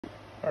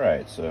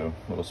Alright, so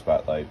a little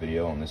spotlight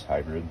video on this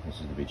hybrid.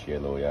 This is the veitchii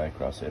lowii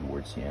cross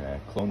edwardsiana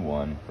clone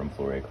 1 from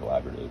Flore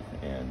Collaborative,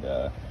 and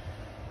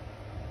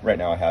right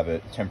now I have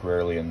it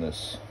temporarily in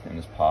this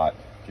pot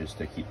just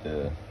to keep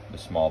the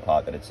small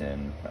pot that it's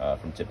in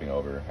from tipping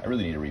over. I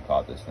really need to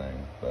repot this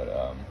thing,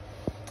 but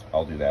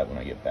I'll do that when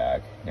I get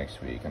back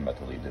next week. I'm about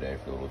to leave today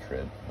for a little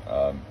trip.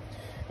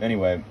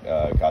 Anyway,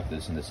 got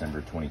this in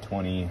December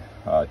 2020,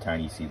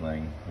 tiny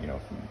seedling, you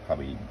know,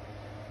 probably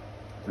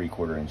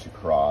 3/4 inch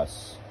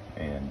across,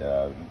 and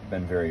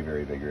been very,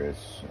 very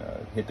vigorous.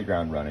 Hit the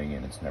ground running,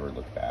 and it's never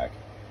looked back.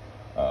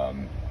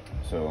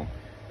 So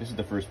this is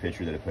the first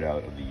picture that I put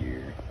out of the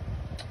year.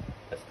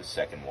 That's the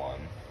second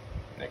one,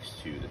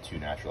 next to the two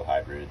natural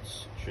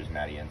hybrids,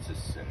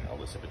 Trismatiensis and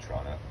Alyssa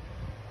Vetrana.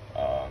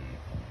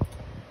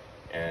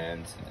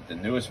 And the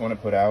newest one I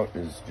put out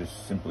is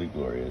just simply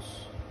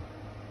glorious.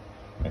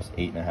 Nice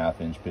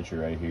 8.5 inch picture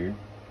right here.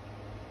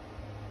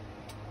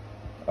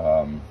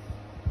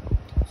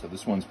 So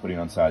this one's putting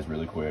on size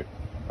really quick.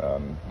 I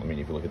mean,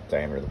 if you look at the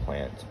diameter of the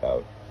plant, it's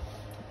about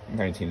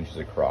 19 inches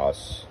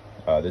across.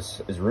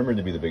 This is rumored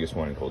to be the biggest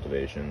one in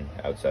cultivation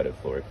outside of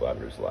Flore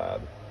Collaborative's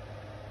lab.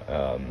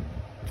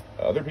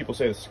 Other people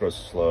say this grows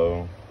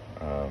slow.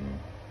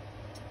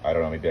 I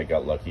don't know, maybe I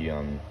got lucky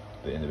on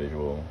the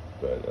individual,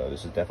 but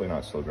this is definitely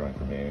not slow growing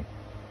for me.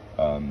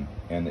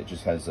 And it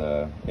just has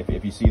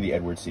if you see the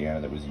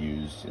edwardsiana that was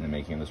used in the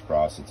making of this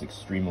cross, it's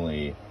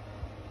extremely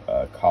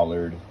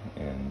collared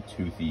and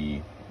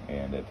toothy,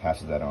 and it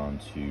passes that on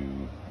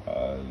to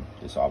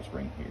this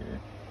offspring here.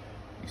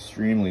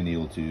 Extremely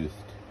needle-toothed,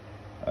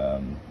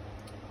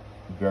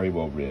 very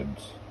well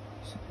ribbed,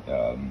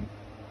 and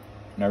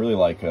I really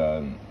like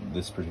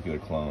this particular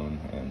clone,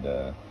 and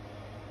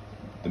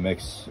the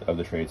mix of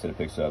the traits that it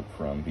picks up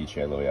from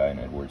veitchii lowii and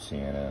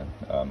edwardsiana.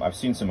 I've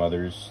seen some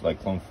others, like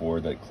Clone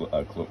 4 that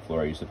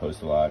Flore used to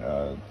post a lot.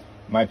 In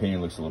my opinion,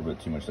 it looks a little bit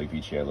too much like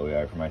veitchii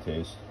lowii for my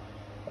taste.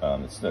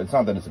 It's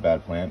not that it's a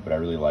bad plant, but I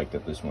really like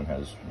that this one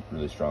has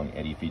really strong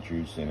eddy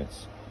features, and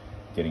it's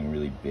getting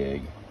really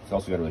big. It's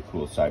also got a really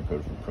cool side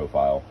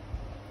profile.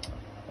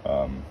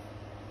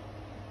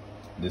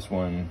 This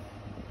one,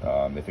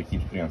 if it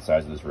keeps putting on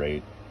size at this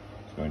rate,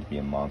 it's going to be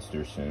a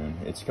monster soon.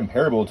 It's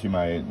comparable to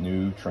my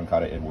new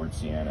truncata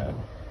edwardsiana.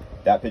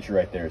 That picture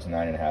right there is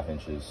 9.5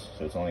 inches,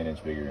 so it's only an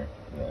inch bigger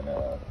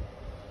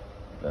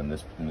than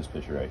this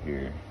picture right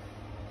here.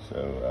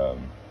 So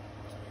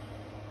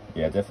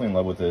yeah, definitely in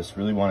love with this.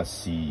 Really want to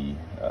see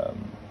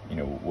you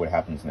know, what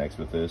happens next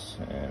with this,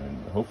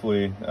 and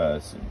hopefully you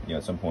know,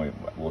 at some point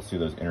we'll see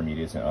those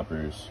intermediates and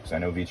uppers, because I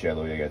know veitchii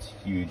lowii gets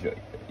huge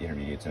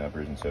intermediates and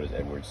uppers, and so does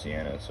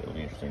edwardsiana, so it'll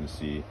be interesting to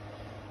see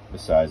the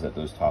size that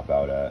those top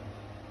out at.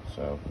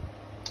 So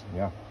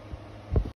yeah.